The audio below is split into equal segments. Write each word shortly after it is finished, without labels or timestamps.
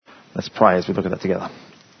Let's pray as we look at that together.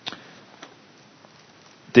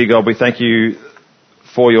 Dear God, we thank you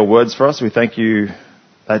for your words for us. We thank you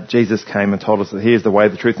that Jesus came and told us that he is the way,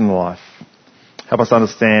 the truth and the life. Help us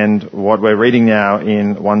understand what we're reading now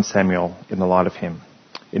in 1 Samuel in the light of him,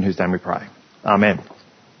 in whose name we pray. Amen.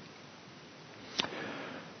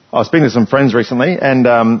 I was speaking to some friends recently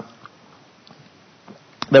and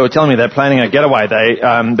they were telling me they're planning a getaway.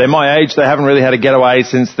 They're my age. They haven't really had a getaway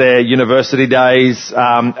since their university days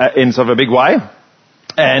in sort of a big way.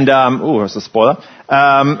 And, that's a spoiler.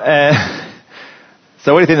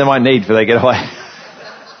 So what do you think they might need for their getaway?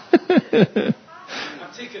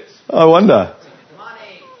 Tickets. I wonder.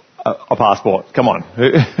 Money. A passport. Come on.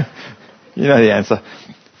 You know the answer.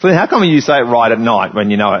 So how come you say it right at night when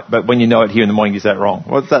you know it, but when you know it here in the morning you say it wrong?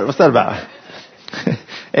 What's that about?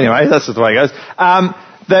 Anyway, that's just the way it goes.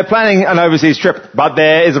 They're planning an overseas trip, but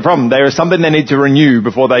there is a problem. There is something they need to renew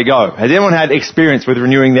before they go. Has anyone had experience with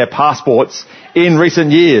renewing their passports in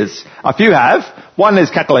recent years? A few have. One is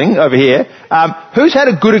cackling over here. Who's had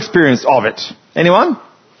a good experience of it? Anyone?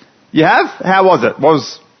 You have? How was it?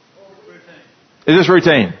 Is this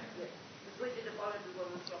routine?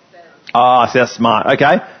 Ah, so that's smart.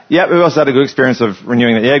 Okay. Yeah, who else had a good experience of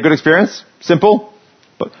renewing it? Yeah, good experience? Simple?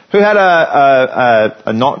 But who had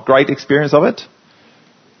a not great experience of it?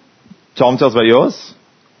 Tom, tell us about yours.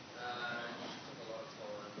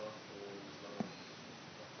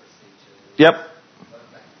 Yep.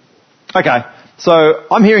 Okay. So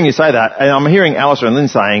I'm hearing you say that, and I'm hearing Alistair and Lynn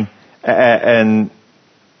saying, and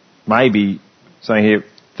maybe saying here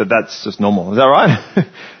that that's just normal. Is that right?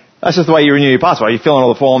 That's just the way you renew your passport. You fill in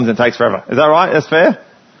all the forms and it takes forever. Is that right? That's fair?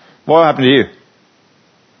 What happened to you?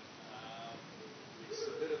 We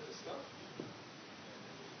submitted the stuff,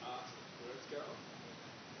 asked where it's going,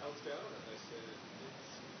 how it's going, and they said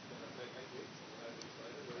it's going to take 8 weeks. And 8 weeks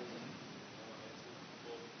later, where is it? No one answered the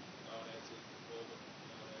call, no one answered the call, no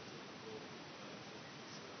one answered the call, no one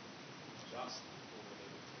answered. It's just before we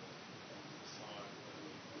needed to decide whether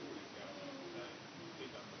we were going on today. We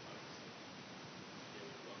picked up the phone and said, yeah,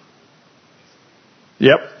 we've got it.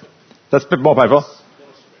 Yep. That's a bit more painful.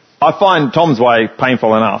 I find Tom's way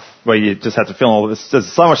painful enough, where you just have to fill in all this.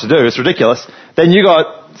 There's so much to do. It's ridiculous. Then you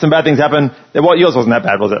got some bad things happen. What, yours wasn't that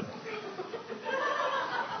bad, was it?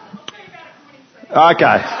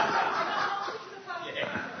 Okay.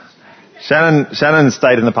 Shannon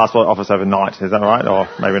stayed in the passport office overnight. Is that right? Or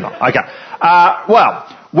maybe not. Okay. Well,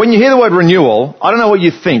 when you hear the word renewal, I don't know what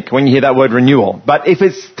you think when you hear that word renewal, but if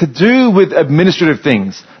it's to do with administrative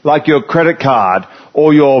things, like your credit card,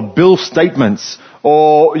 or your bill statements,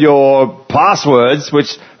 or your passwords,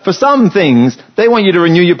 which for some things, they want you to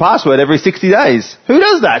renew your password every 60 days. Who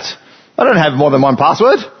does that? I don't have more than one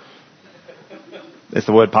password. It's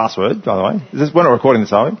the word password, by the way. We're not recording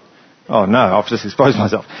this, are we? Oh no, I've just exposed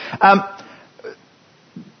myself.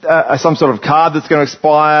 Some sort of card that's going to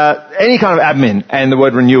expire, any kind of admin, and the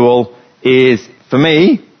word renewal is, for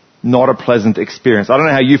me, not a pleasant experience. I don't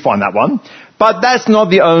know how you find that one, but that's not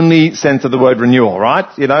the only sense of the word renewal, right?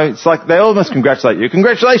 You know, it's like they almost congratulate you.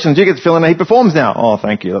 Congratulations, you get to fill in a heap of forms now. Oh,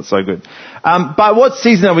 thank you, that's so good. But what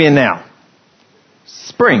season are we in now?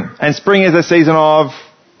 Spring. And spring is a season of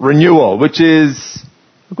renewal, which is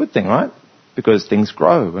a good thing, right? Because things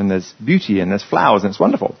grow and there's beauty and there's flowers and it's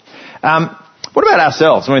wonderful. What about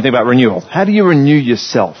ourselves when we think about renewal? How do you renew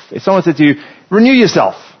yourself? If someone said to you, renew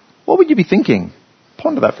yourself, what would you be thinking?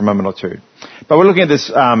 Ponder that for a moment or two. But we're looking at this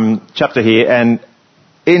chapter here, and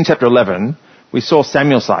in chapter 11, we saw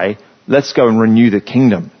Samuel say, let's go and renew the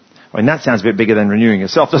kingdom. I mean, that sounds a bit bigger than renewing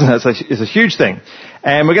yourself, doesn't it? It's a huge thing.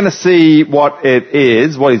 And we're going to see what it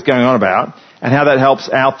is, what he's going on about, and how that helps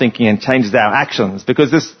our thinking and changes our actions.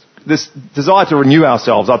 Because this desire to renew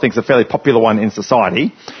ourselves, I think, is a fairly popular one in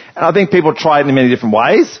society. And I think people try it in many different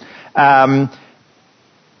ways.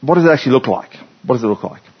 What does it actually look like? What does it look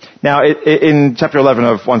like? Now, in chapter 11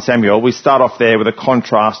 of 1 Samuel, we start off there with a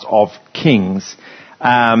contrast of kings.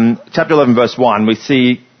 Chapter 11, verse 1, we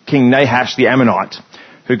see King Nahash the Ammonite,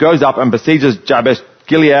 who goes up and besieges Jabesh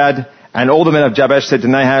Gilead, and all the men of Jabesh said to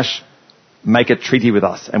Nahash, make a treaty with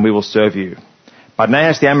us, and we will serve you. But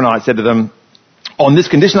Nahash the Ammonite said to them, on this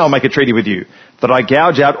condition I'll make a treaty with you, that I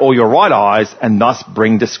gouge out all your right eyes, and thus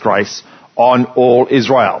bring disgrace on all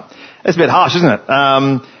Israel. That's a bit harsh, isn't it?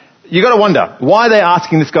 You got to wonder, why are they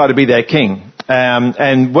asking this guy to be their king?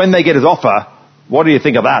 And when they get his offer, what do you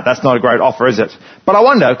think of that? That's not a great offer, is it? But I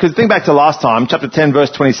wonder, because think back to last time, chapter 10,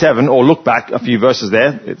 verse 27, or look back a few verses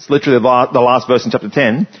there. It's literally the last verse in chapter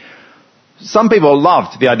 10. Some people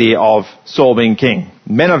loved the idea of Saul being king.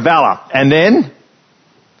 Men of valor. And then,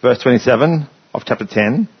 verse 27 of chapter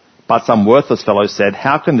 10, but some worthless fellows said,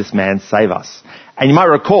 how can this man save us? And you might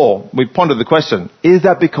recall, we pondered the question, is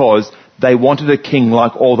that because they wanted a king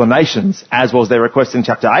like all the nations, as was their request in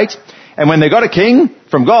chapter 8? And when they got a king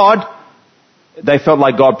from God, they felt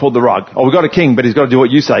like God pulled the rug. Oh, we got a king, but he's got to do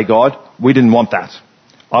what you say, God. We didn't want that.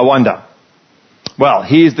 I wonder. Well,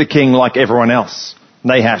 here's the king like everyone else.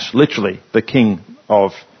 Nahash, literally the king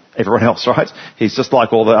of everyone else, right? He's just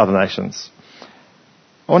like all the other nations.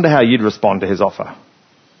 I wonder how you'd respond to his offer.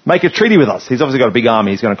 Make a treaty with us. He's obviously got a big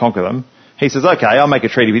army. He's going to conquer them. He says, okay, I'll make a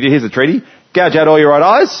treaty with you. Here's the treaty. Gouge out all your right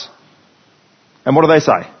eyes. And what do they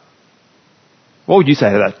say? What would you say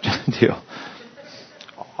to that deal?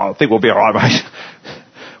 I think we'll be alright, mate.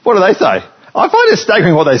 What do they say? I find it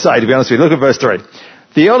staggering what they say, to be honest with you. Look at verse 3.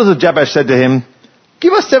 The elders of Jabesh said to him,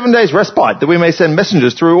 give us 7 days respite that we may send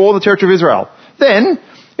messengers through all the territory of Israel. Then,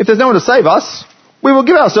 if there's no one to save us, we will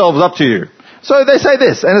give ourselves up to you. So they say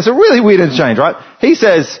this, and it's a really weird interchange, right? He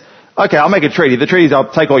says, okay, I'll make a treaty. The treaty is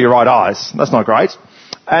I'll take all your right eyes. That's not great.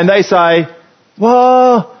 And they say,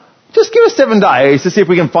 well, just give us 7 days to see if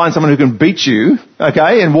we can find someone who can beat you,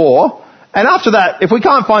 okay, in war. And after that, if we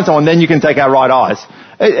can't find someone, then you can take our right eyes.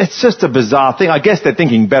 It's just a bizarre thing. I guess they're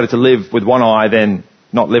thinking better to live with one eye than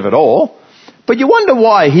not live at all. But you wonder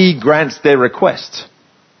why he grants their request.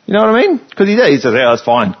 You know what I mean? Because he says, yeah, that's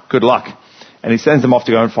fine. Good luck. And he sends them off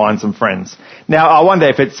to go and find some friends. Now, I wonder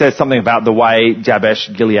if it says something about the way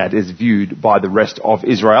Jabesh Gilead is viewed by the rest of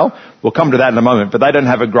Israel. We'll come to that in a moment, but they don't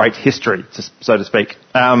have a great history, so to speak.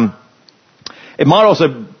 It might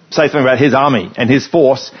also say something about his army and his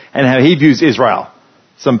force and how he views Israel.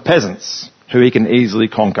 Some peasants who he can easily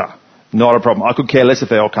conquer. Not a problem. I could care less if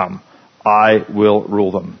they all come. I will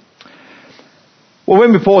rule them. Well,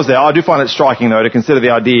 when we pause there, I do find it striking, though, to consider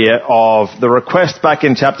the idea of the request back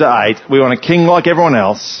in chapter 8. We want a king like everyone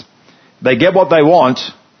else. They get what they want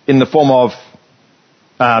in the form of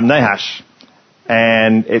Nahash,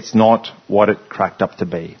 and it's not what it cracked up to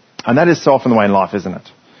be. And that is so often the way in life, isn't it?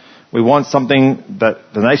 We want something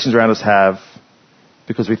that the nations around us have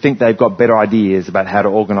because we think they've got better ideas about how to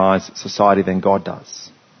organise society than God does.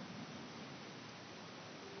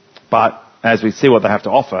 But as we see what they have to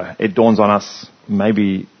offer, it dawns on us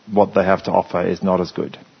maybe what they have to offer is not as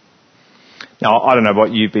good. Now, I don't know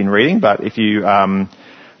what you've been reading, but if you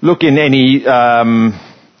look in any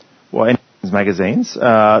magazines,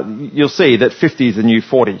 you'll see that 50 is the new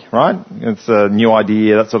 40, right? It's a new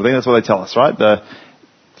idea, that sort of thing. That's what they tell us, right? The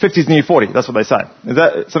 50 is the new 40. That's what they say. Is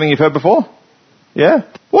that something you've heard before? Yeah?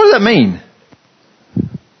 What does that mean?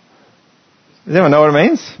 Does anyone know what it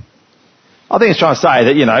means? I think it's trying to say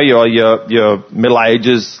that, you know, your middle age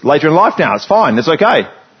is later in life now. It's fine. It's okay.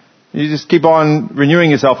 You just keep on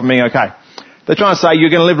renewing yourself and being okay. They're trying to say you're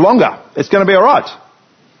going to live longer. It's going to be all right.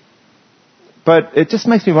 But it just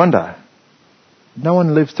makes me wonder. No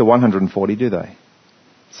one lives to 140, do they?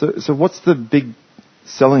 So what's the big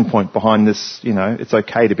selling point behind this, you know, it's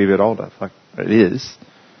okay to be a bit older? Like, it is.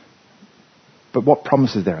 But what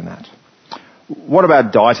promise is there in that? What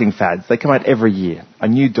about dieting fads? They come out every year. A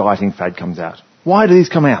new dieting fad comes out. Why do these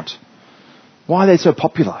come out? Why are they so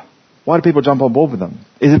popular? Why do people jump on board with them?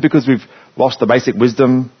 Is it because we've lost the basic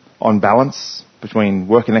wisdom on balance between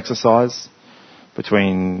work and exercise,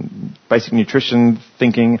 between basic nutrition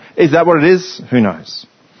thinking? Is that what it is? Who knows?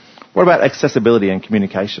 What about accessibility and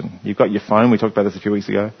communication? You've got your phone. We talked about this a few weeks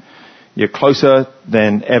ago. You're closer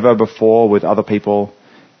than ever before with other people.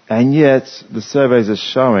 And yet, the surveys are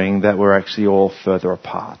showing that we're actually all further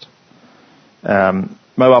apart.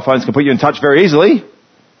 Mobile phones can put you in touch very easily,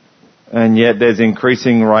 and yet there's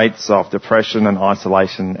increasing rates of depression and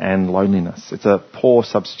isolation and loneliness. It's a poor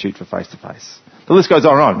substitute for face-to-face. The list goes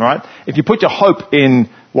on and on, right? If you put your hope in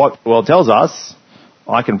what the world tells us,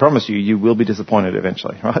 I can promise you, you will be disappointed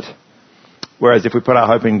eventually, right? Whereas if we put our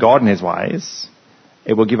hope in God and His ways,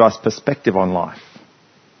 it will give us perspective on life.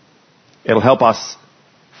 It'll help us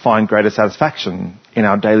find greater satisfaction in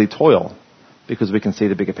our daily toil because we can see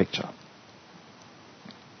the bigger picture.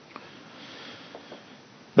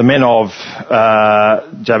 The men of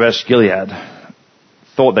Jabesh Gilead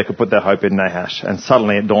thought they could put their hope in Nahash, and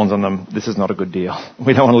suddenly it dawns on them, this is not a good deal.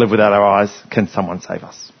 We don't want to live without our eyes. Can someone save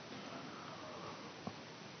us?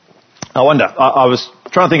 I wonder, I was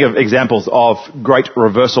trying to think of examples of great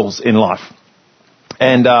reversals in life.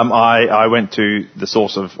 And I went to the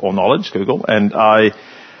source of all knowledge, Google, and I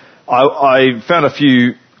found a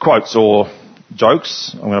few quotes or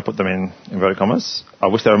jokes. I'm going to put them in inverted commas. I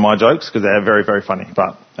wish they were my jokes because they're very, very funny,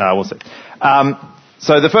 but we'll see.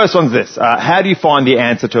 So the first one's this. How do you find the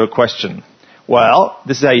answer to a question? Well,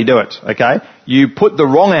 this is how you do it, okay? You put the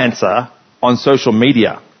wrong answer on social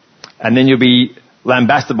media, and then you'll be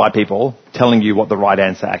lambasted by people telling you what the right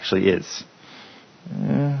answer actually is.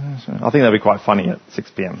 I think that'll be quite funny at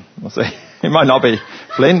 6 p.m. We'll see. It might not be.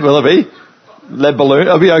 Flynn, will it be? Lead balloon?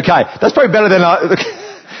 It'll be okay. That's probably better than...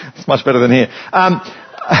 it's much better than here.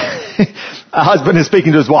 A husband is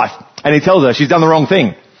speaking to his wife, and he tells her she's done the wrong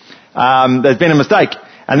thing. There's been a mistake,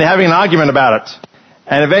 and they're having an argument about it.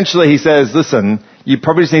 And eventually he says, listen, you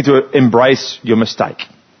probably just need to embrace your mistake.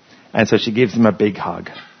 And so she gives him a big hug.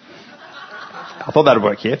 I thought that'd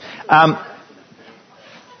work here.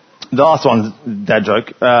 The last one's dad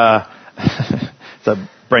joke. So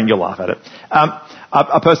Brent, you'll laugh at it.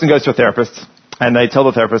 A person goes to a therapist, and they tell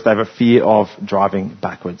the therapist they have a fear of driving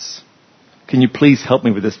backwards. Can you please help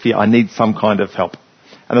me with this fear? I need some kind of help.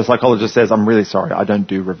 And the psychologist says, I'm really sorry, I don't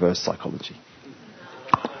do reverse psychology.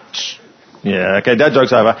 Yeah, okay, dad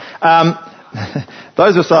joke's over.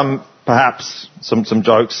 Those are perhaps some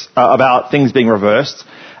jokes about things being reversed,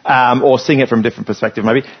 or seeing it from a different perspective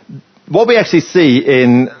maybe. What we actually see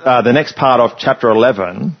in the next part of chapter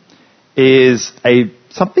 11 is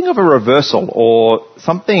something of a reversal, or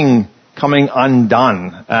something coming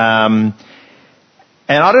undone. And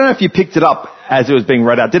I don't know if you picked it up as it was being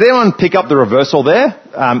read out. Did anyone pick up the reversal there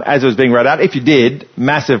as it was being read out? If you did,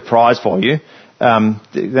 massive prize for you. Is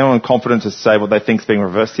anyone confident to say what they think is being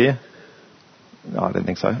reversed here? No, I don't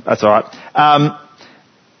think so. That's all right.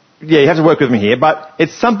 Yeah, you have to work with me here, but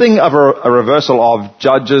it's something of a reversal of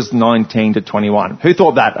Judges 19 to 21. Who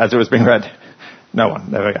thought that as it was being read? No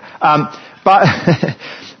one. There we go.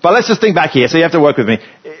 But let's just think back here. So you have to work with me.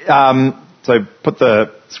 So put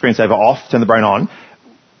the screensaver off, turn the brain on.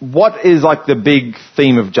 What is like the big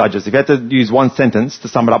theme of Judges? If you had to use one sentence to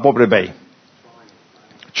sum it up, what would it be?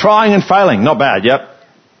 Trying and failing. Not bad.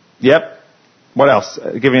 Yep. What else?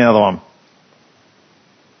 Give me another one.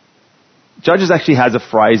 Judges actually has a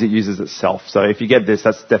phrase it uses itself. So if you get this,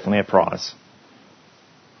 that's definitely a prize.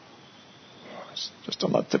 It's just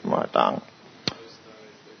on the tip of my tongue.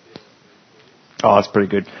 Oh, that's pretty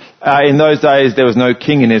good. In those days, there was no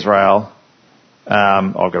king in Israel.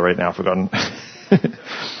 I'll go read it now, I've forgotten.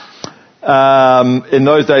 In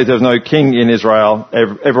those days, there was no king in Israel.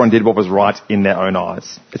 Everyone did what was right in their own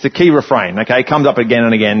eyes. It's a key refrain, okay? It comes up again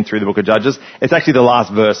and again through the book of Judges. It's actually the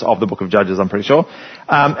last verse of the book of Judges, I'm pretty sure.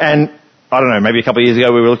 And I don't know, maybe a couple of years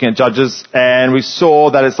ago we were looking at Judges, and we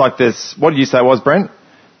saw that it's like this, what did you say it was, Brent?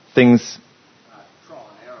 Things...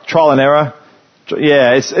 Trial and error.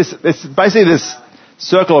 Yeah, it's basically this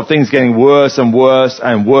circle of things getting worse and worse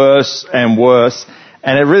and worse and worse,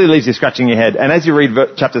 and it really leaves you scratching your head. And as you read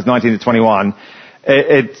chapters 19 to 21,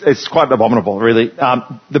 it's quite abominable, really.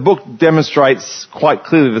 The book demonstrates quite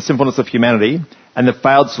clearly the sinfulness of humanity and the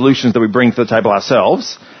failed solutions that we bring to the table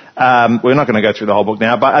ourselves. We're not going to go through the whole book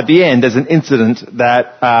now, but at the end there's an incident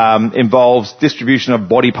that involves distribution of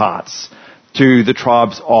body parts to the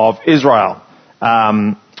tribes of Israel.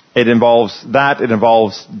 It involves that. It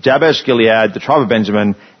involves Jabesh Gilead, the tribe of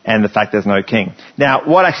Benjamin, and the fact there's no king. Now,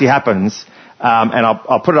 what actually happens, and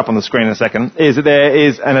I'll put it up on the screen in a second, is that there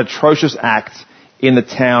is an atrocious act in the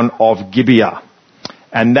town of Gibeah.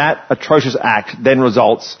 And that atrocious act then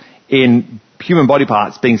results in human body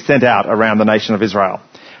parts being sent out around the nation of Israel.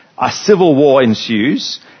 A civil war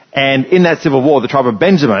ensues, and in that civil war, the tribe of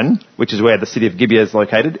Benjamin, which is where the city of Gibeah is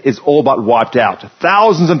located, is all but wiped out.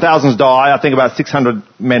 Thousands and thousands die. I think about 600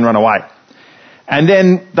 men run away. And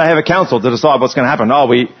then they have a council to decide what's going to happen. Oh,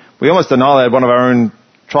 we almost annihilated one of our own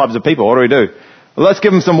tribes of people. What do we do? Well, let's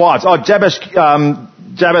give them some wives. Oh, Jabesh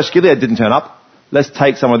Gilead didn't turn up. Let's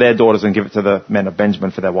take some of their daughters and give it to the men of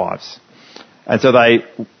Benjamin for their wives. And so they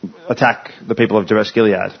attack the people of Jabesh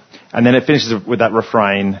Gilead. And then it finishes with that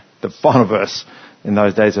refrain, the final verse. In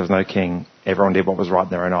those days there was no king. Everyone did what was right in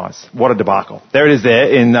their own eyes. What a debacle. There it is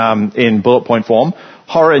there in bullet point form.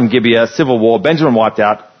 Horror in Gibeah, civil war, Benjamin wiped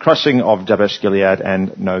out, crushing of Jabesh Gilead,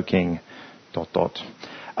 and no king. ... Who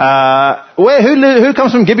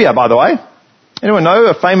comes from Gibeah, by the way? Anyone know?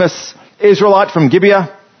 A famous Israelite from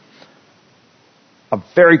Gibeah? A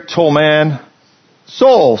very tall man.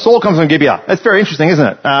 Saul. Saul comes from Gibeah. That's very interesting, isn't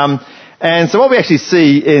it? And so what we actually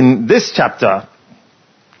see in this chapter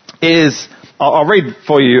is... I'll read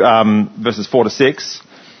for you verses 4 to 6.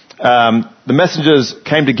 The messengers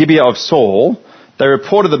came to Gibeah of Saul. They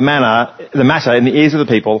reported the matter in the ears of the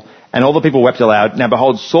people, and all the people wept aloud. Now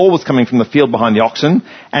behold, Saul was coming from the field behind the oxen,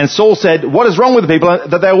 and Saul said, "What is wrong with the people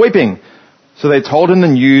that they are weeping?" So they told him the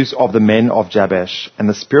news of the men of Jabesh, and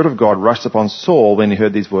the Spirit of God rushed upon Saul when he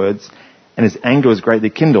heard these words, and his anger was greatly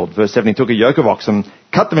kindled. Verse 7, he took a yoke of oxen,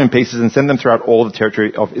 cut them in pieces, and sent them throughout all the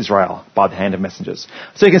territory of Israel by the hand of messengers.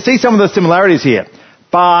 So you can see some of the similarities here,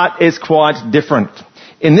 but it's quite different.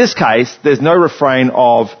 In this case, there's no refrain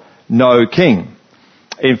of no king.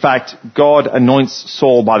 In fact, God anoints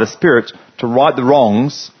Saul by the Spirit to right the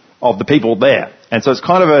wrongs of the people there. And so it's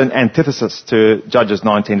kind of an antithesis to Judges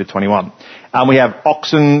 19 to 21. We have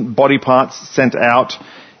oxen body parts sent out.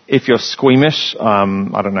 If you're squeamish,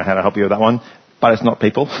 I don't know how to help you with that one, but it's not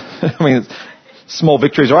people. I mean, it's small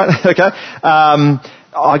victories, right? Okay.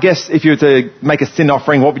 I guess if you were to make a sin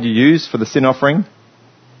offering, what would you use for the sin offering?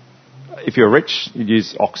 If you're rich, you'd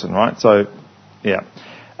use oxen, right? So, yeah.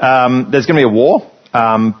 There's going to be a war,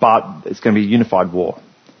 but it's going to be a unified war.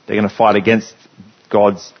 They're going to fight against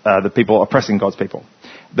the people oppressing God's people.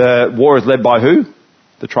 The war is led by who?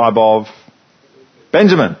 The tribe of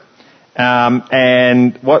Benjamin.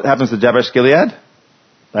 And what happens to Jabesh Gilead?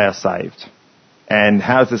 They are saved. And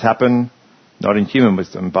how does this happen? Not in human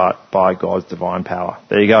wisdom, but by God's divine power.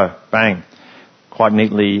 There you go. Bang. Quite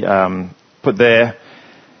neatly put there.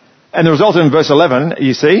 And the result in verse 11,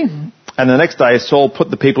 you see, and the next day Saul put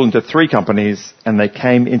the people into 3 companies, and they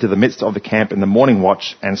came into the midst of the camp in the morning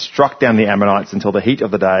watch and struck down the Ammonites until the heat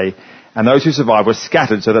of the day, and those who survived were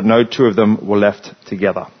scattered so that no 2 of them were left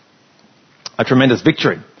together. A tremendous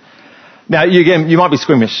victory. Now, you might be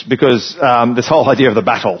squeamish because this whole idea of the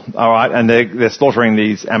battle, all right, and they're slaughtering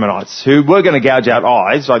these Ammonites who were going to gouge out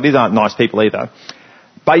eyes. Like, these aren't nice people either.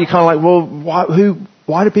 But you're kind of like, well,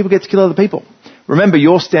 why do people get to kill other people? Remember,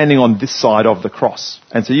 you're standing on this side of the cross,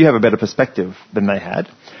 and so you have a better perspective than they had.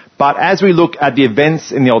 But as we look at the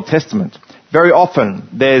events in the Old Testament, very often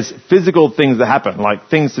there's physical things that happen, like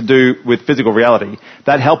things to do with physical reality,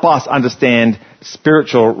 that help us understand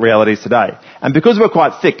spiritual realities today. And because we're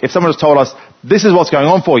quite thick, if someone just told us, this is what's going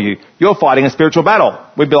on for you, you're fighting a spiritual battle,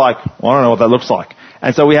 we'd be like, well, I don't know what that looks like.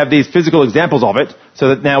 And so we have these physical examples of it so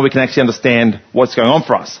that now we can actually understand what's going on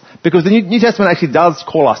for us. Because the New Testament actually does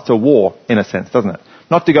call us to war, in a sense, doesn't it?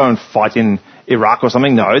 Not to go and fight in Iraq or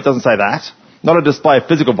something. No, it doesn't say that. Not a display of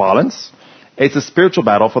physical violence. It's a spiritual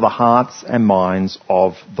battle for the hearts and minds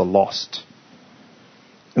of the lost.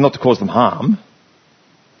 And not to cause them harm,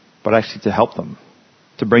 but actually to help them,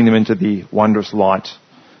 to bring them into the wondrous light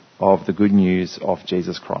of the good news of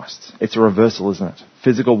Jesus Christ. It's a reversal, isn't it?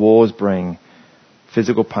 Physical wars bring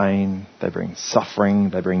physical pain, they bring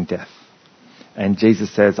suffering, they bring death. And Jesus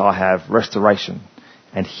says, I have restoration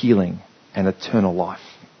and healing and eternal life.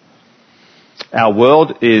 Our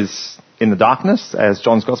world is in the darkness, as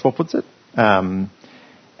John's Gospel puts it.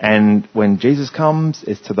 And when Jesus comes,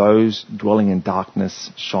 it's to those dwelling in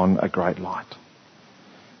darkness shone a great light.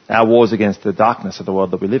 Our war is against the darkness of the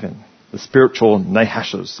world that we live in. The spiritual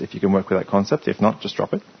Nahashes, if you can work with that concept. If not, just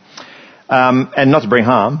drop it. And not to bring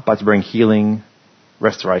harm, but to bring healing,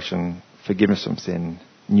 restoration, forgiveness from sin,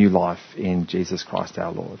 new life in Jesus Christ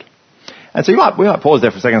our Lord. And so we might pause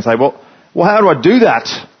there for a second and say, well, how do I do that?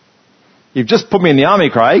 You've just put me in the army,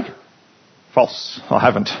 Craig. False. I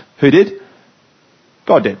haven't. Who did?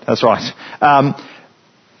 God did. That's right.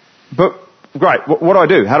 But great. What do I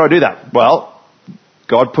do? How do I do that? Well,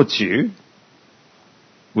 God puts you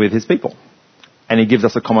with his people. And he gives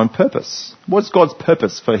us a common purpose. What's God's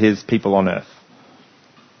purpose for his people on earth?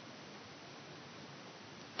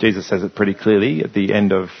 Jesus says it pretty clearly at the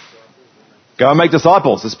end of, go and make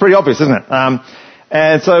disciples. It's pretty obvious, isn't it?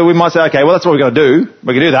 And so we might say, okay, well, that's what we're going to do.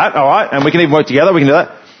 We can do that, all right, and we can even work together. We can do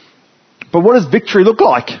that. But what does victory look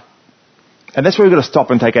like? And that's where we've got to stop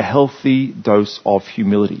and take a healthy dose of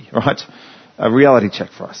humility, right? A reality check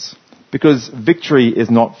for us. Because victory is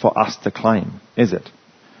not for us to claim, is it?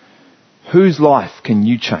 Whose life can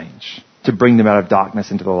you change to bring them out of darkness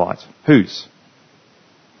into the light? Whose?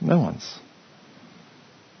 No one's.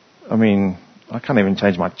 I mean, I can't even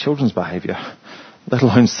change my children's behaviour, let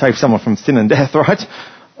alone save someone from sin and death, right?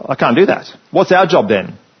 I can't do that. What's our job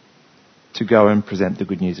then? To go and present the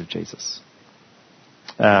good news of Jesus.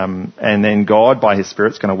 And then God, by his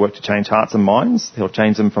Spirit, is going to work to change hearts and minds. He'll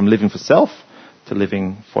change them from living for self to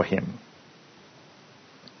living for him.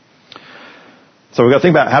 So we've got to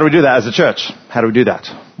think about, how do we do that as a church? How do we do that?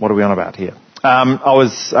 What are we on about here? I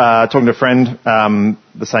was talking to a friend,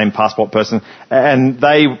 the same passport person, and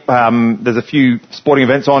there's a few sporting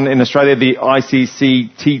events on in Australia. The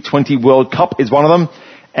ICC T20 World Cup is one of them,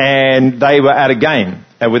 and they were at a game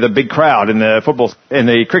with a big crowd in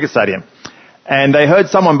the cricket stadium, and they heard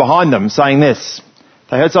someone behind them saying this.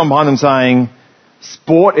 They heard someone behind them saying,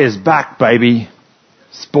 "Sport is back, baby.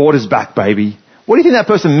 Sport is back, baby." What do you think that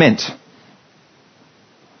person meant?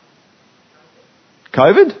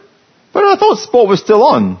 COVID? But I thought sport was still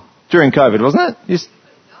on during COVID, wasn't it?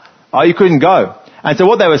 You couldn't go. And so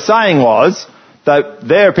what they were saying was that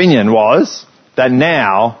their opinion was that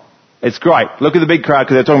now it's great. Look at the big crowd,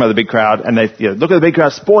 because they're talking about the big crowd, and look at the big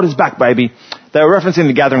crowd. Sport is back, baby. They were referencing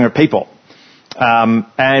the gathering of people.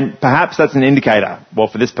 And perhaps that's an indicator, well,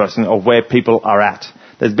 for this person, of where people are at.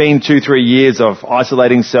 there's been 2-3 years of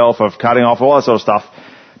isolating self, of cutting off, all that sort of stuff.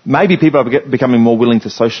 Maybe people are becoming more willing to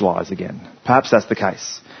socialise again. Perhaps that's the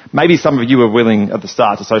case. Maybe some of you were willing at the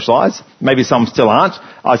start to socialise. Maybe some still aren't.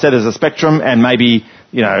 I said there's a spectrum, and maybe,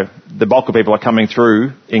 the bulk of people are coming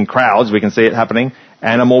through in crowds. We can see it happening,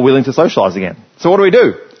 and are more willing to socialise again. So what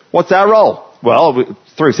do? What's our role? Well,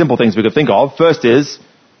 3 simple things we could think of. First is,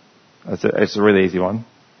 it's a really easy one.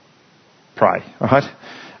 Pray,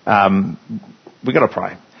 right? We've got to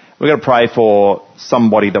pray. We've got to pray for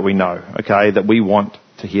somebody that we know, okay, that we want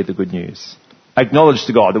to hear the good news. Acknowledge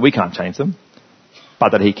to God that we can't change them,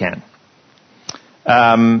 but that He can.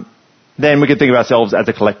 Then we can think of ourselves as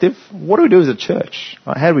a collective. What do we do as a church?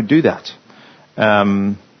 How do we do that?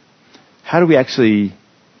 How do we actually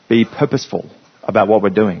be purposeful about what we're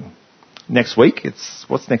doing? Next week,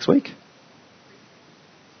 what's next week?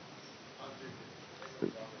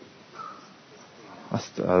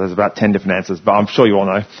 There's about 10 different answers, but I'm sure you all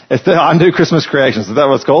know. It's the Undo Christmas Creations. Is that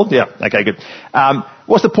what it's called? Yeah. Okay, good.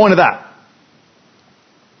 What's the point of that?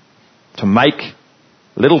 To make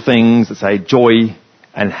little things that say joy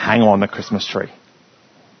and hang on the Christmas tree.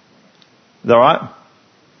 Is that right?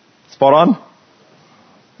 Spot on?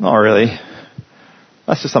 Not really.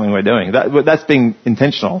 That's just something we're doing. That's being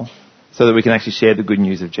intentional so that we can actually share the good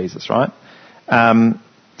news of Jesus, right?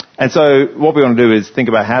 And so what we want to do is think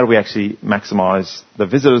about how do we actually maximise the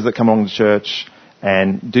visitors that come along to church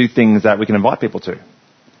and do things that we can invite people to.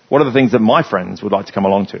 What are the things that my friends would like to come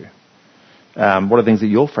along to? What are the things that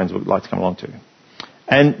your friends would like to come along to?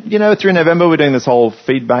 And, through November we're doing this whole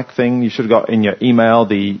feedback thing. You should have got in your email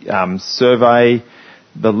the survey,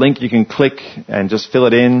 the link you can click and just fill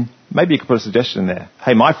it in. Maybe you could put a suggestion in there.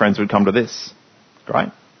 Hey, my friends would come to this. Great.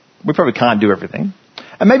 We probably can't do everything.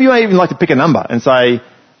 And maybe you might even like to pick a number and say,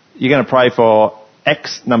 you're going to pray for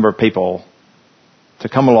X number of people to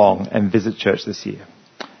come along and visit church this year.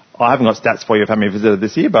 I haven't got stats for you of how many visited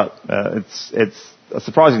this year, but it's a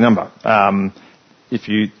surprising number. If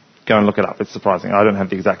you go and look it up, it's surprising. I don't have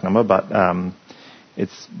the exact number, but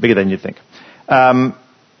it's bigger than you'd think.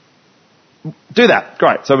 Do that.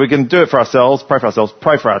 Great. So we can do it for ourselves,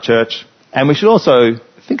 pray for our church, and we should also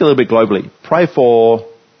think a little bit globally. Pray for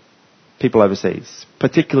people overseas,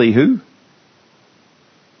 particularly who?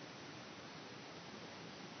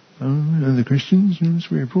 The Christians. It's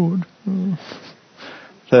very broad.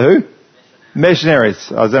 So who?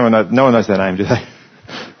 Missionaries. No one knows their name, do they?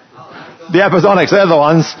 The Apostolics. They're the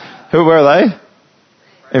ones. Where are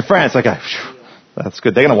they? In France. Okay. That's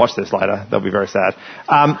good. They're going to watch this later. They'll be very sad.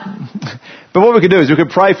 But what we could do is we could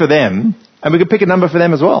pray for them, and we could pick a number for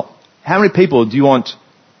them as well. How many people do you want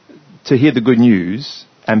to hear the good news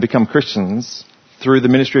and become Christians through the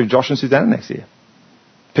ministry of Josh and Susanna next year?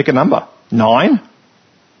 Pick a number. 9?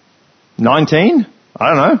 19? I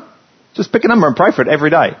don't know. Just pick a number and pray for it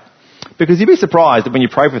every day. Because you'd be surprised that when you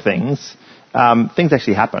pray for things, things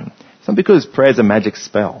actually happen. It's not because prayer's a magic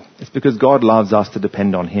spell. It's because God loves us to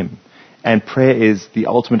depend on Him. And prayer is the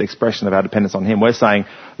ultimate expression of our dependence on Him. We're saying,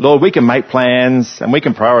 Lord, we can make plans and we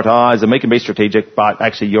can prioritise and we can be strategic, but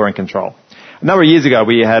actually You're in control. A number of years ago,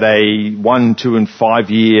 we had a 1, 2 and 5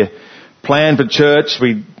 year plan for church.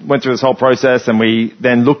 We went through this whole process and we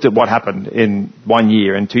then looked at what happened in 1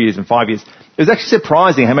 year and 2 years and 5 years. It was actually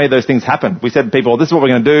surprising how many of those things happened. We said to people, this is what we're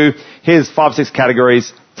going to do. Here's 5 or 6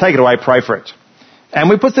 categories. Take it away. Pray for it.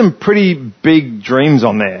 And we put some pretty big dreams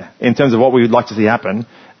on there in terms of what we would like to see happen.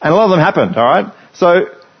 And a lot of them happened, all right? So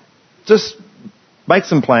just make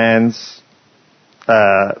some plans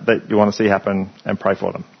that you want to see happen and pray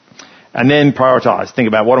for them. And then prioritise. Think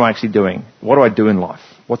about what am I actually doing? What do I do in life?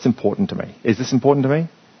 What's important to me? Is this important to me?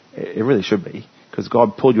 It really should be, because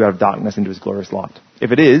God pulled you out of darkness into His glorious light.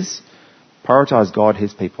 If it is, prioritise God,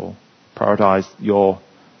 His people. Prioritise your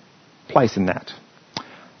place in that.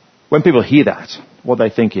 When people hear that, what they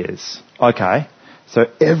think is, okay, so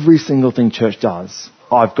every single thing church does,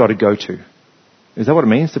 I've got to go to. Is that what it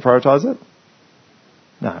means to prioritise it?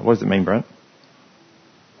 No. What does it mean, Brent?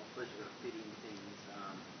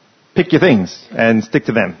 Pick your things and stick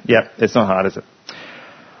to them. Yep, it's not hard, is it?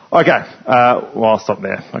 Okay, well, I'll stop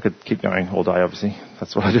there. I could keep going all day, obviously.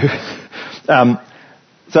 That's what I do.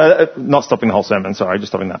 Not stopping the whole sermon, sorry,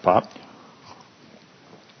 just stopping that part.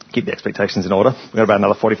 Keep the expectations in order. We've got about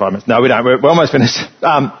another 45 minutes. No, we don't. We're almost finished.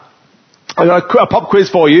 I've got a pop quiz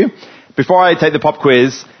for you. Before I take the pop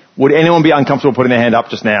quiz, would anyone be uncomfortable putting their hand up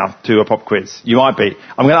just now to a pop quiz? You might be.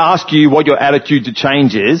 I'm going to ask you what your attitude to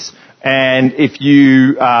change is, and if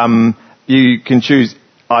you can choose,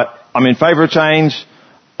 I'm in favour of change,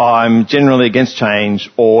 I'm generally against change,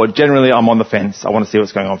 or generally I'm on the fence. I want to see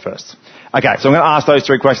what's going on first. Okay, so I'm going to ask those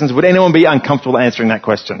 3 questions. Would anyone be uncomfortable answering that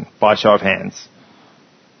question by a show of hands?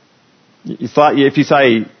 If you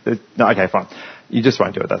say, no, okay, fine. You just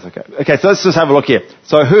won't do it, that's okay. Okay, so let's just have a look here.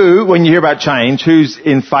 So when you hear about change, who's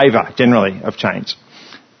in favour, generally, of change?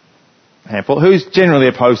 A handful. Who's generally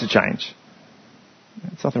opposed to change?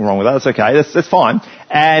 There's nothing wrong with that, that's okay, that's fine.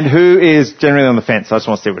 And who is generally on the fence? I just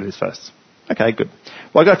want to see what it is first. Okay, good.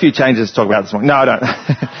 Well, I've got a few changes to talk about this morning. No, I don't.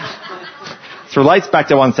 This relates back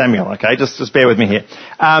to 1 Samuel, okay? Just bear with me here.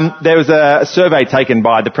 There was a survey taken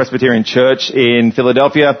by the Presbyterian Church in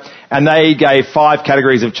Philadelphia, and they gave 5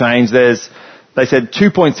 categories of change. They said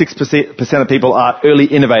 2.6% of people are early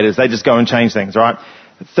innovators. They just go and change things, right?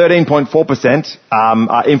 13.4%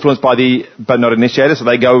 are influenced by but not initiated, so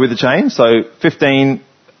they go with the change. So 15%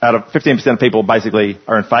 of people basically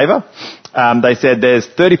are in favour. They said there's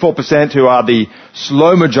 34% who are the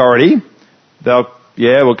slow majority.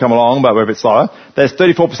 We'll come along, but we're a bit slower. There's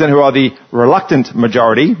 34% who are the reluctant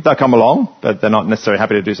majority. They'll come along, but they're not necessarily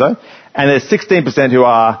happy to do so. And there's 16% who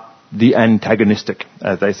are the antagonistic,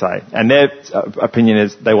 as they say. And their opinion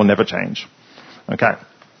is they will never change. Okay.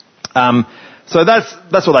 So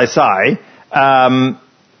that's what they say. That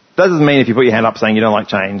doesn't mean if you put your hand up saying you don't like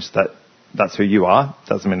change that's who you are.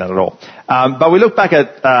 Doesn't mean that at all. But we look back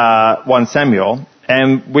at 1 Samuel,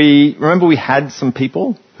 and we had some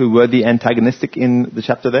people who were the antagonistic in the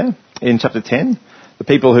chapter there, in chapter 10. The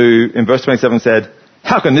people who, in verse 27, said,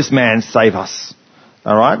 "How can this man save us?"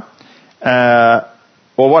 All right?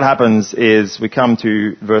 Well, what happens is we come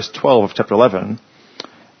to verse 12 of chapter 11,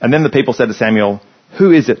 and then the people said to Samuel,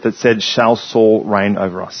 "Who is it that said, 'Shall Saul reign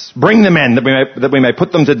over us?' Bring the men that we may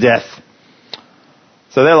put them to death."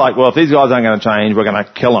 So they're like, well, if these guys aren't going to change, we're going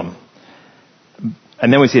to kill them.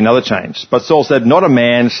 And then we see another change. But Saul said, "Not a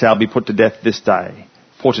man shall be put to death this day,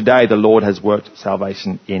 for today the Lord has worked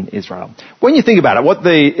salvation in Israel." When you think about it, what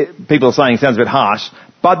the people are saying sounds a bit harsh,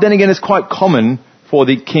 but then again it's quite common for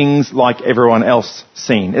the kings like everyone else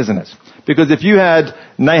scene, isn't it? Because if you had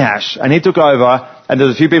Nahash and he took over and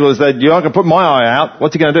there's a few people who said, "You're not going to put my eye out,"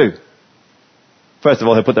 what's he going to do? First of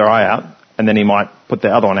all, he'll put their eye out, and then he might put the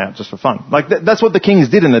other one out just for fun. Like that's what the kings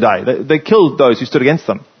did in the day. They killed those who stood against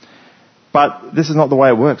them. But this is not the way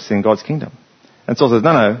it works in God's kingdom. And Saul says,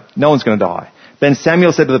 no one's going to die. Then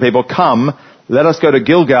Samuel said to the people, "Come, let us go to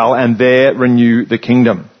Gilgal and there renew the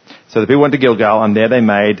kingdom." So the people went to Gilgal, and there they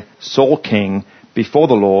made Saul king before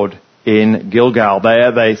the Lord in Gilgal.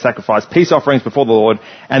 There they sacrificed peace offerings before the Lord,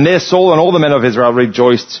 and there Saul and all the men of Israel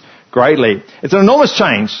rejoiced greatly. It's an enormous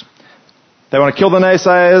change. They want to kill the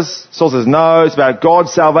naysayers. Saul says, no, it's about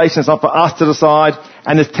God's salvation. It's not for us to decide.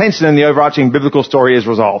 And this tension in the overarching biblical story is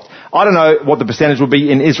resolved. I don't know what the percentage will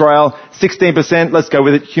be in Israel. 16%, let's go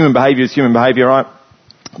with it. Human behaviour is human behaviour, right?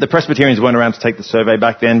 The Presbyterians weren't around to take the survey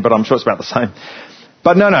back then, but I'm sure it's about the same.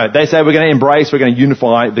 But no, they say we're going to embrace, we're going to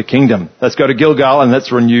unify the kingdom. Let's go to Gilgal and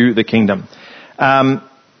let's renew the kingdom.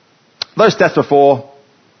 Those stats before,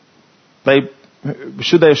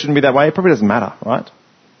 should or shouldn't be that way? It probably doesn't matter, right?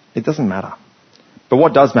 It doesn't matter. But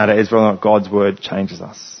what does matter is whether or not God's word changes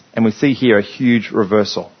us. And we see here a huge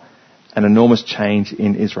reversal, an enormous change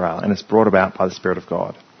in Israel, and it's brought about by the Spirit of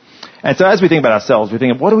God. And so as we think about ourselves, we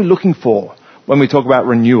think, what are we looking for when we talk about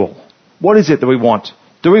renewal? What is it that we want?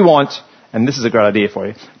 Do we want, and this is a great idea for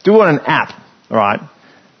you, do we want an app, right,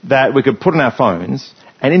 that we could put on our phones,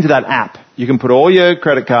 and into that app you can put all your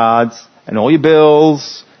credit cards and all your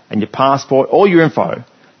bills and your passport, all your info,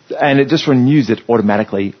 and it just renews it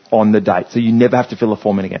automatically on the date, so you never have to fill a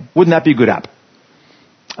form in again. Wouldn't that be a good app?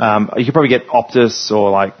 You could probably get Optus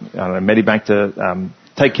or Medibank to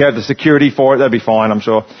take care of the security for it. That'd be fine, I'm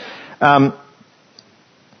sure.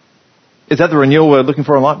 Is that the renewal we're looking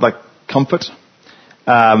for in life? Like comfort?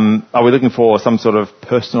 Are we looking for some sort of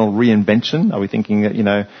personal reinvention? Are we thinking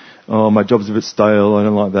that, my job's a bit stale, I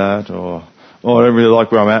don't like that, or I don't really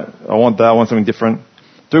like where I'm at, I want that, I want something different?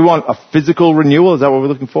 Do we want a physical renewal? Is that what we're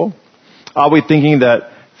looking for? Are we thinking that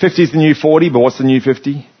 50 is the new 40, but what's the new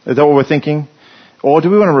 50? Is that what we're thinking? Or do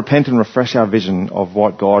we want to repent and refresh our vision of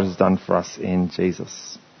what God has done for us in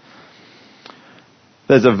Jesus?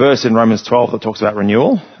 There's a verse in Romans 12 that talks about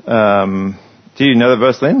renewal. Do you know the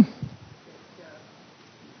verse, Lynn?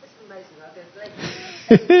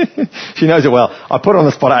 She knows it well. I put her on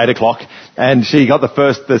the spot at 8 o'clock, and she got the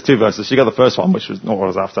first, there's 2 verses. She got the first one, which was not what I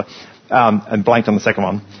was after, and blanked on the second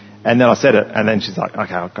one. And then I said it, and then she's like,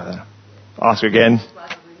 okay, I'll go there. I'll ask her again.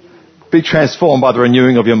 Be transformed by the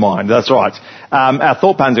renewing of your mind. That's right. Our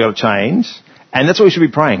thought patterns have got to change, and that's what we should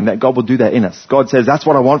be praying, that God will do that in us. God says, that's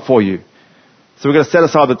what I want for you. So we've got to set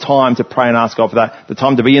aside the time to pray and ask God for that, the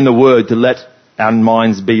time to be in the Word, to let our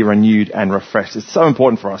minds be renewed and refreshed. It's so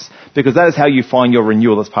important for us, because that is how you find your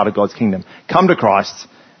renewal as part of God's kingdom. Come to Christ,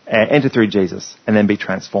 enter through Jesus, and then be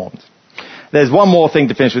transformed. There's one more thing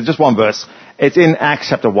to finish with, just one verse. It's in Acts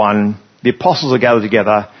chapter 1. The apostles are gathered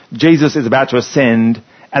together. Jesus is about to ascend,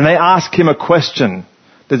 and they ask him a question.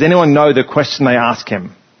 Does anyone know the question they ask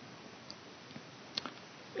him?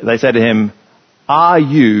 They say to him, are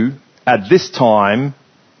you at this time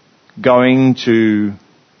going to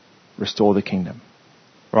restore the kingdom?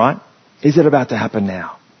 Right? Is it about to happen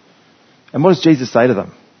now? And what does Jesus say to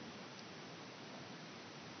them?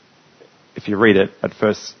 If you read it at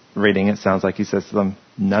first reading, it sounds like he says to them,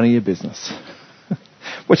 none of your business.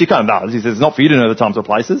 Which he kind of does. He says, it's not for you to know the times or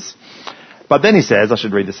places. But then he says, I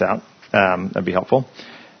should read this out. That'd be helpful.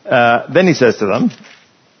 Then he says to them,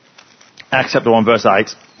 Acts chapter 1 verse 8,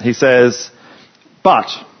 he says,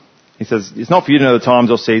 it's not for you to know the times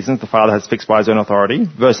or seasons the Father has fixed by his own authority.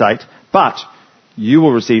 Verse 8, but you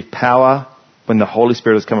will receive power when the Holy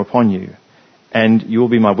Spirit has come upon you, and you will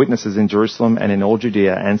be my witnesses in Jerusalem and in all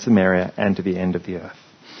Judea and Samaria and to the end of the earth.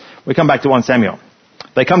 We come back to 1 Samuel.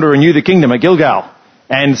 They come to renew the kingdom at Gilgal.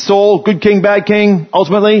 And Saul, good king, bad king,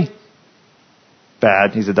 ultimately?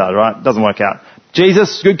 Bad, he's a dud, right? Doesn't work out.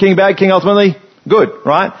 Jesus, good king, bad king, ultimately? Good,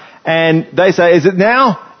 right? And they say, is it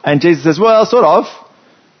now? And Jesus says, well, sort of.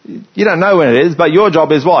 You don't know when it is, but your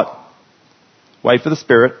job is what? Wait for the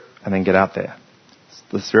Spirit and then get out there.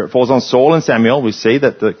 The Spirit falls on Saul and Samuel. We see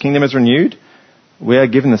that the kingdom is renewed. We are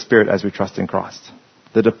given the Spirit as we trust in Christ.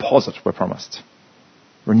 The deposit we're promised.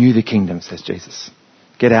 Renew the kingdom, says Jesus.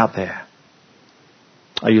 Get out there.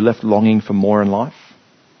 Are you left longing for more in life?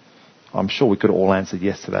 I'm sure we could all answer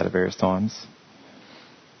yes to that at various times.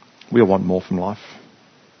 We all want more from life.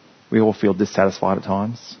 We all feel dissatisfied at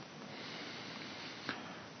times.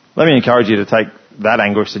 Let me encourage you to take that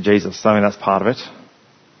anguish to Jesus. I mean, that's part of it.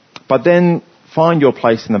 But then find your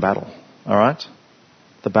place in the battle, all right?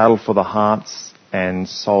 The battle for the hearts and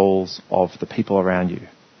souls of the people around you.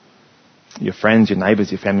 Your friends, your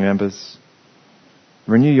neighbours, your family members.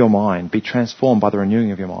 Renew your mind. Be transformed by the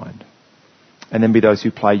renewing of your mind. And then be those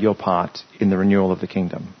who play your part in the renewal of the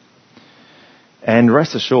kingdom. And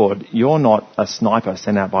rest assured, you're not a sniper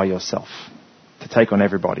sent out by yourself to take on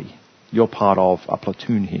everybody. You're part of a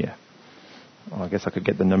platoon here. Well, I guess I could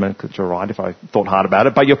get the nomenclature right if I thought hard about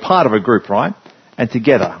it. But you're part of a group, right? And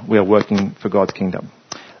together we are working for God's kingdom.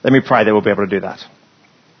 Let me pray that we'll be able to do that.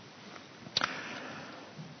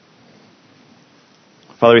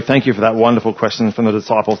 Father, we thank you for that wonderful question from the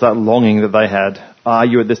disciples, that longing that they had. Are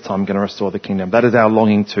you at this time going to restore the kingdom? That is our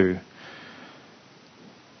longing too.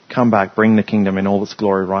 Come back, bring the kingdom in all its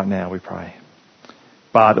glory right now, we pray.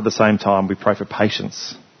 But at the same time, we pray for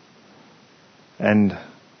patience. And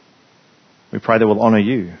we pray that we'll honour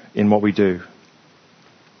you in what we do,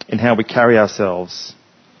 in how we carry ourselves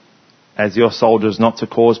as your soldiers, not to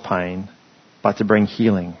cause pain, but to bring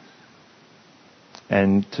healing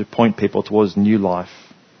and to point people towards new life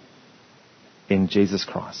in Jesus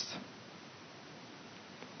Christ.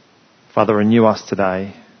 Father, renew us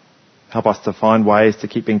today. Help us to find ways to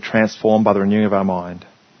keep being transformed by the renewing of our mind,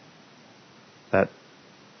 that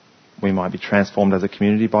we might be transformed as a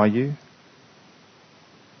community by you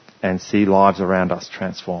and see lives around us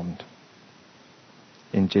transformed.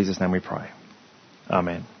 In Jesus' name we pray.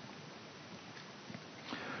 Amen.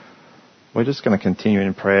 We're just going to continue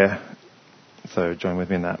in prayer, so join with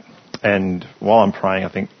me in that. And while I'm praying, I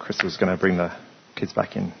think Chris was going to bring the kids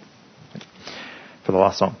back in for the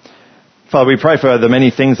last song. Father, we pray for the many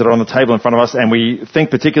things that are on the table in front of us, and we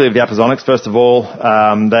think particularly of the Apostolics. First of all,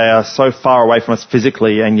 they are so far away from us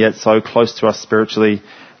physically and yet so close to us spiritually.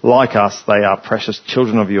 Like us, they are precious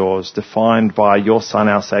children of yours, defined by your Son,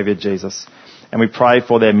 our Saviour, Jesus. And we pray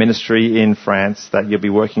for their ministry in France, that you'll be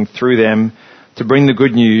working through them to bring the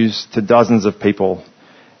good news to dozens of people.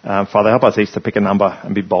 Father, help us each to pick a number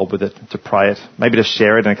and be bold with it, to pray it, maybe to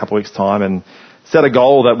share it in a couple of weeks' time and set a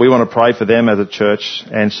goal that we want to pray for them as a church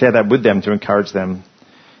and share that with them to encourage them.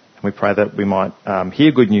 And we pray that we might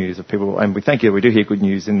hear good news of people, and we thank you that we do hear good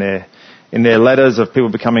news in their letters of people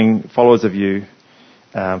becoming followers of you.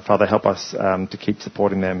 Father, help us to keep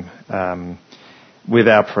supporting them with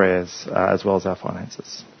our prayers as well as our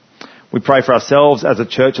finances. We pray for ourselves as a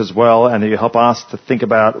church as well, and that you help us to think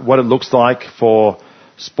about what it looks like for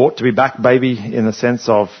sport to be back, baby, in the sense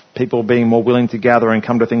of people being more willing to gather and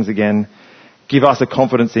come to things again. Give us a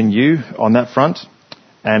confidence in you on that front,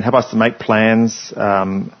 and help us to make plans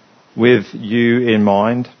with you in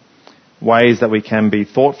mind, ways that we can be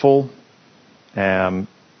thoughtful,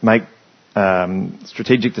 make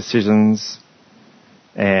strategic decisions,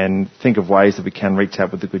 and think of ways that we can reach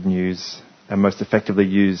out with the good news and most effectively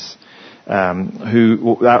use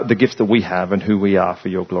the gifts that we have and who we are for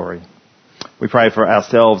your glory. We pray for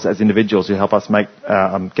ourselves as individuals. You help us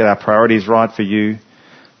get our priorities right for you,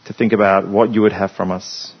 to think about what you would have from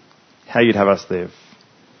us, how you'd have us live.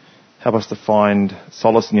 Help us to find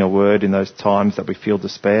solace in your word in those times that we feel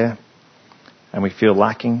despair and we feel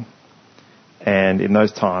lacking. And in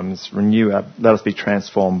those times, let us be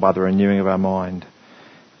transformed by the renewing of our mind,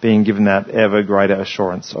 being given that ever greater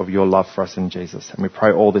assurance of your love for us in Jesus. And we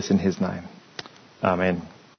pray all this in his name. Amen.